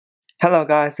Hello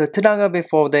guys, so today I'm going to be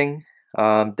folding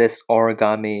this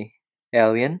origami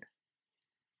alien.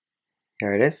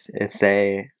 Here it is. It's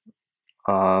a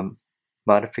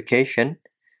modification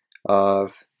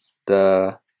of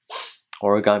the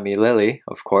origami lily,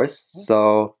 of course.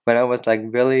 So when I was like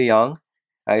really young,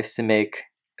 I used to make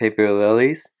paper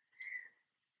lilies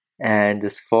and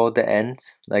just fold the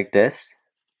ends like this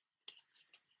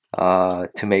to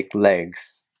make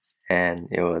legs, and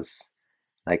it was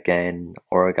like an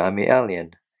origami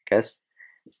alien, I guess.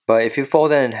 But if you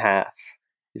fold it in half,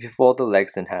 if you fold the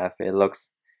legs in half, it looks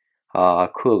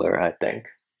cooler, I think.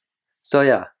 So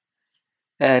yeah,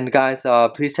 and guys,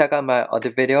 please check out my other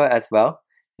video as well,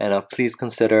 and please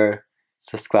consider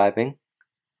subscribing.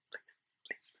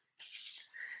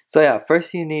 So yeah,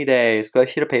 first you need a square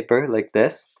sheet of paper like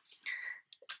this,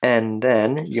 and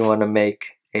then you want to make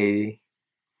a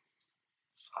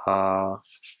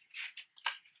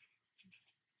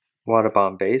water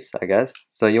bomb base, I guess.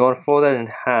 So you want to fold it in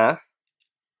half,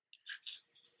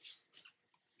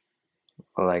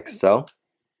 like so.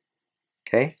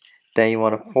 Okay, then you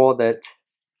want to fold it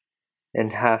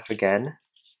in half again.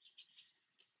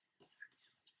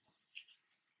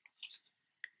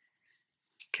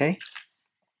 Okay,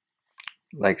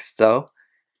 like so.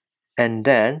 And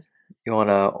then you want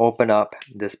to open up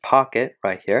this pocket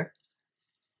right here.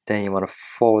 Then you want to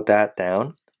fold that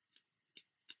down.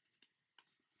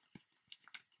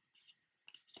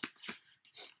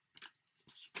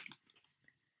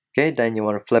 Okay, then you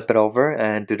want to flip it over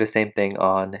and do the same thing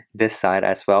on this side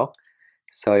as well.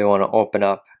 So you want to open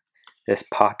up this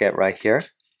pocket right here.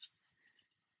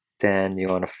 Then you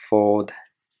want to fold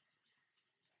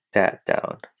that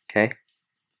down, okay?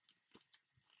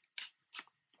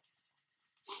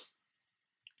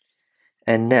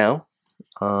 And now,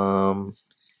 you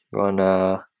want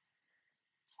to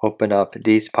open up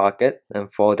these pockets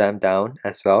and fold them down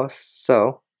as well.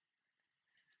 So,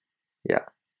 yeah,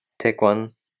 take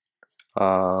one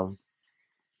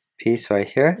piece right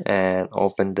here and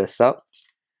open this up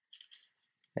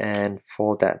and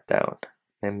fold that down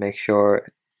and make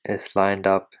sure it's lined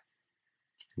up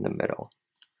in the middle.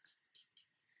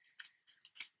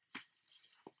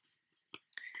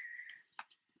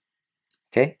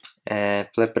 Okay, and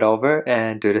flip it over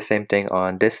and do the same thing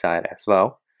on this side as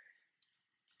well.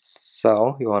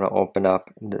 So you want to open up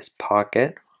this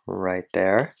pocket right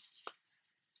there,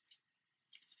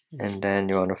 and then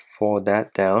you want to fold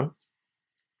that down.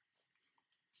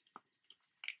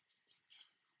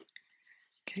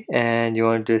 Okay, and you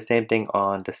want to do the same thing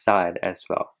on the side as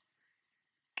well.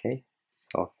 Okay,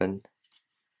 so open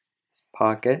this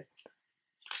pocket,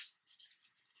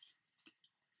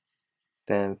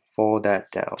 then fold that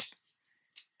down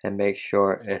and make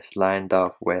sure it's lined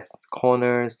up with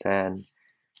corners and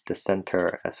the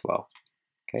center as well.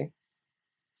 Okay,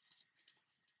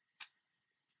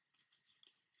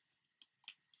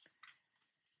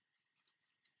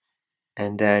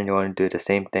 and then you want to do the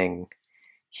same thing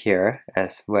here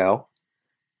as well.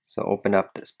 So open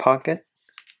up this pocket,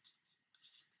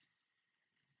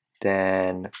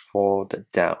 then fold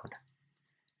it down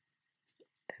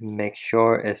and make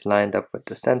sure it's lined up with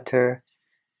the center,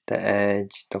 the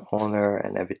edge, the corner,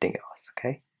 and everything else.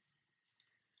 Okay,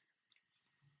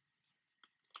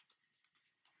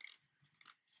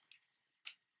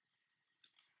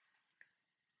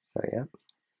 so yeah,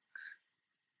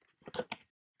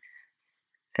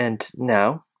 and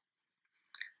now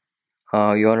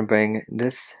you want to bring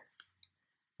this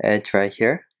edge right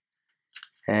here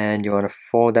and you want to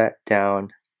fold that down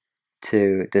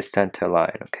to the center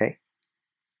line. Okay,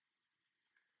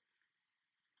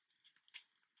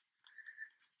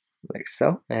 like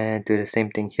so, and do the same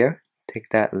thing here. Take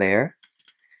that layer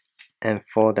and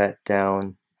fold that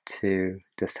down to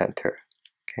the center.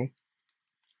 Okay,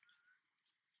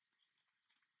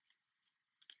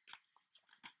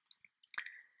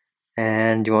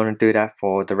 and you want to do that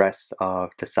for the rest of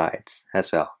the sides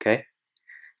as well. Okay,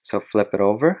 so flip it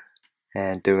over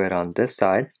and do it on this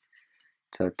side.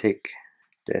 So take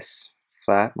this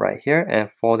flap right here and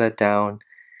fold it down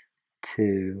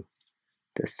to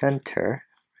the center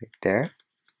right there,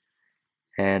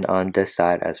 and on this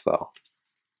side as well.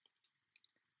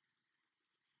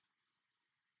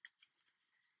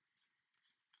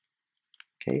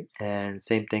 Okay, and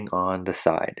same thing on the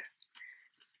side.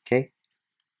 Okay,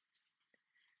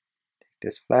 take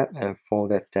this flap and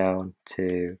fold it down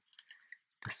to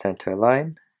the center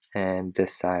line and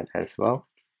this side as well.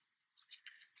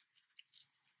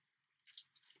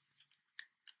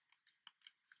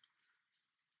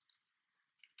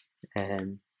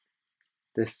 And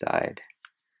this side,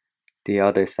 the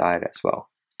other side as well.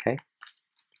 Okay,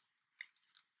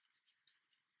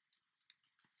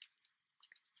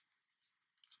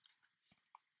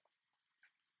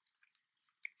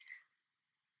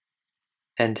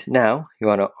 And now you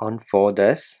want to unfold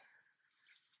this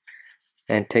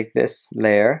and take this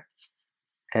layer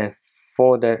and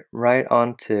fold it right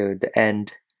onto the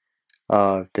end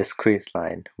of this crease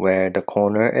line where the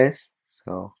corner is.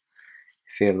 So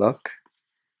if you look,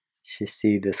 you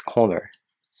see this corner.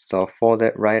 So fold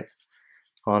it right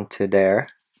onto there.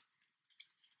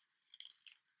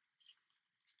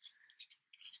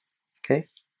 Okay.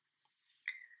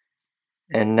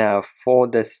 And now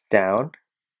fold this down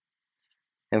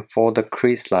and fold the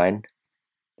crease line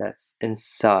that's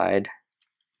inside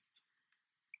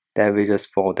that we just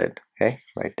folded. Okay,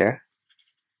 right there.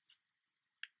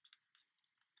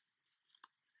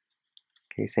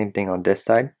 Okay, same thing on this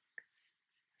side.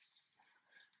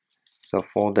 So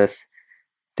fold this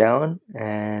down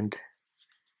and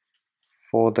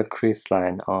fold the crease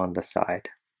line on the side.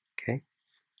 Okay.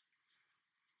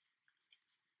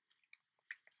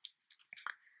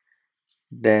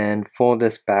 Then fold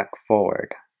this back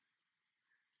forward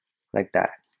like that.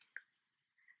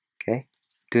 Okay.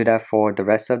 Do that for the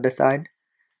rest of the side.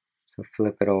 So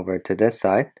flip it over to this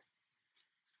side.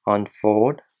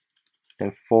 Unfold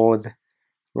and fold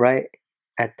right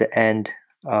at the end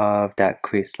of that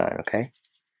crease line. Okay.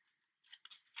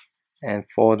 And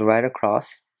fold right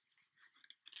across.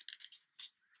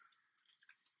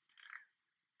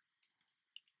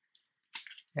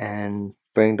 And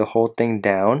bring the whole thing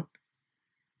down,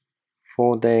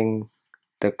 folding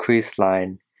the crease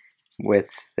line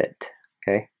with it.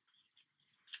 Okay.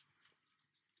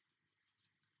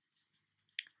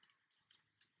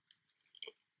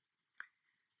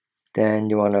 Then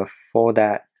you want to fold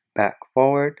that back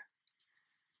forward.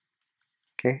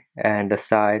 Okay, and the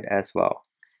side as well.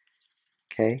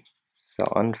 Okay, so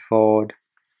unfold,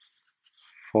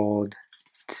 fold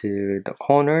to the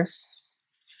corners,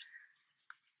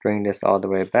 bring this all the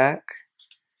way back,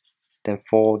 then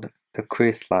fold the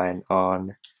crease line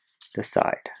on the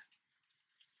side.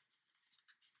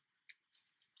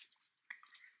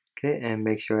 Okay, and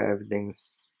make sure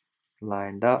everything's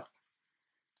lined up.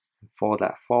 Fold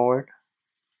that forward.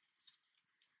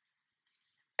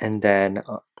 And then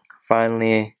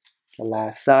finally the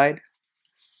last side.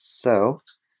 So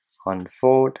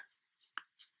unfold,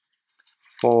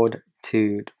 fold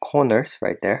to the corners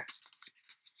right there.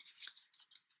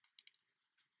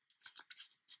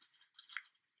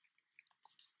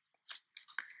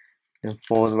 Then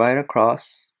fold right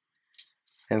across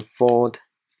and fold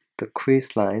the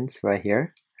crease lines right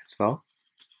here as well.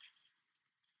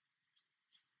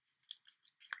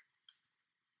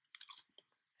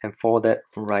 And fold it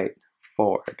right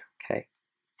forward. Okay.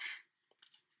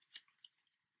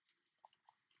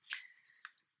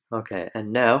 Okay, and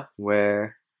now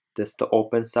where this the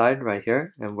open side right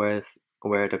here and where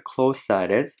the closed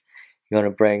side is, you're gonna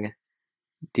bring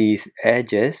these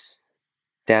edges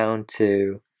down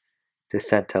to the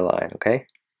center line, okay?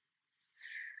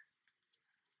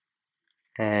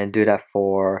 And do that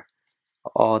for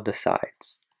all the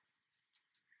sides.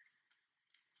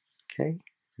 Okay,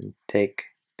 and take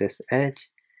this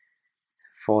edge,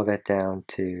 fold it down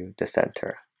to the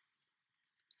center.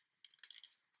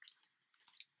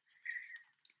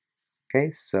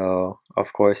 Okay, so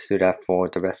of course do that for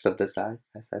the rest of the side,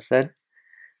 as I said.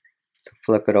 So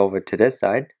flip it over to this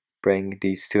side, bring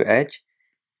these two edges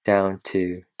down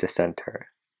to the center.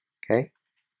 Okay.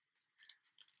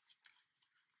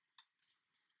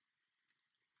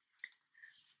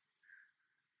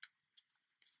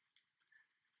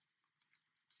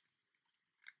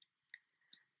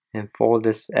 And fold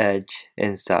this edge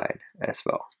inside as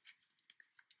well.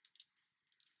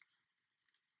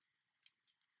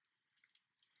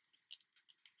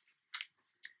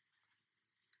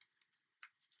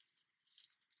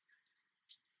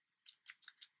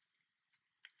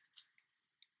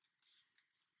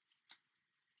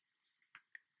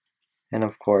 And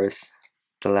of course,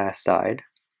 the last side.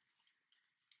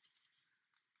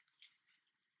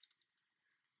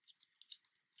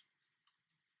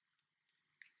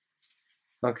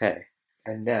 Okay,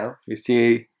 and now you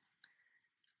see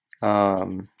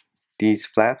these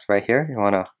flaps right here. You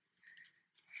want to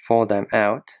fold them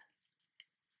out.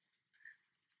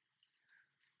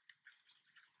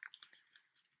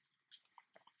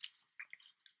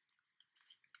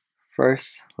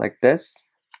 First, like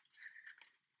this.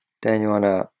 Then you want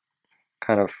to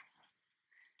kind of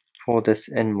fold this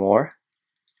in more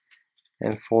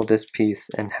and fold this piece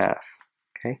in half.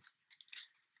 Okay,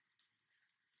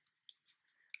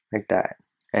 like that.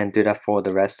 And do that for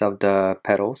the rest of the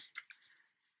petals.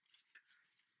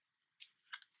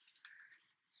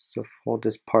 So fold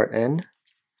this part in,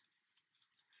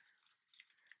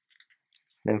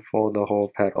 then fold the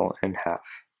whole petal in half.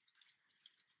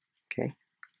 Okay,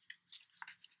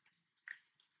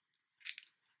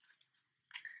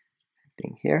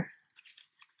 thing here.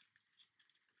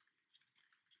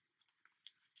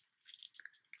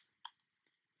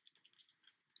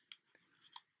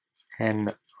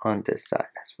 And on this side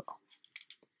as well.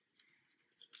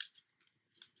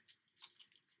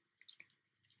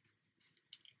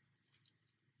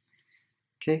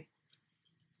 Okay,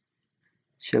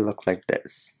 should look like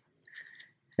this.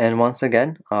 And once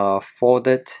again, fold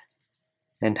it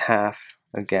in half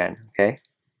again, okay?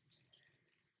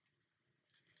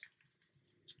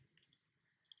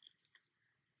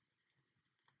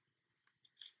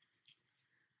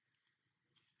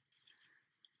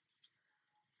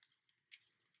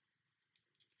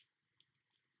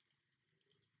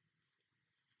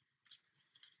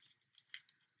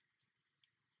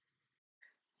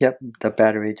 Yep, the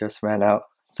battery just ran out.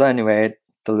 So anyway,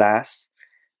 the last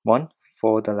one,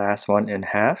 fold the last one in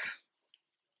half,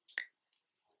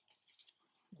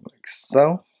 like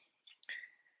so.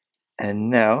 And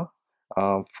now,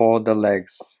 fold the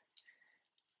legs.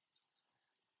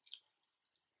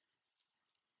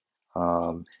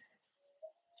 Fold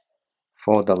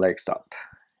the legs up.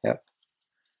 Yep.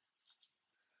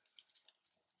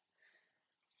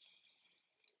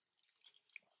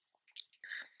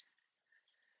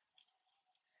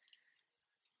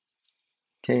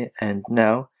 Okay, and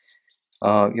now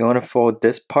you want to fold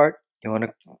this part. You want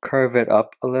to curve it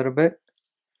up a little bit.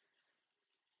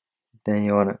 Then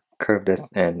you want to curve this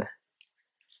in.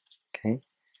 Okay.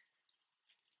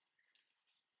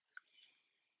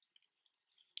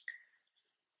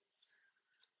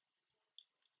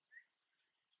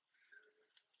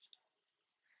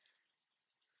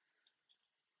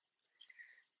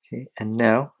 Okay, and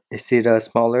now you see the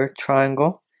smaller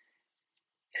triangle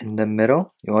in the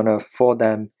middle? You want to fold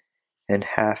them in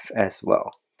half as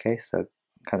well. Okay, so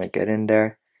kind of get in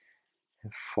there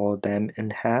and fold them in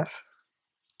half.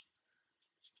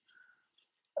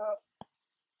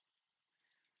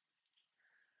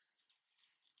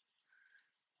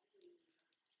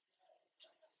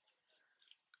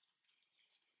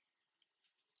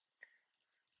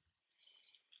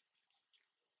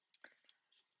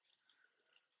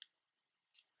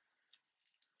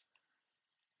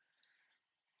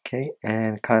 Okay,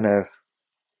 and kind of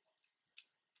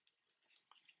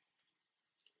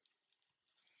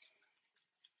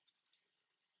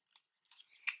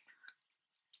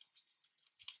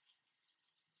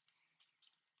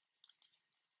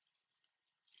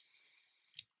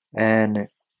and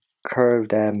curve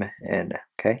them in,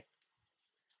 okay?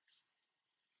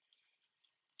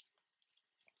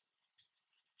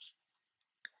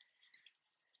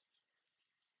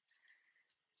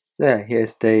 So yeah,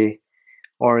 here's the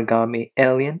origami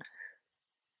alien.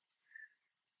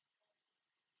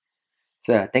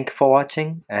 So yeah, thank you for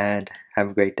watching and have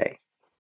a great day.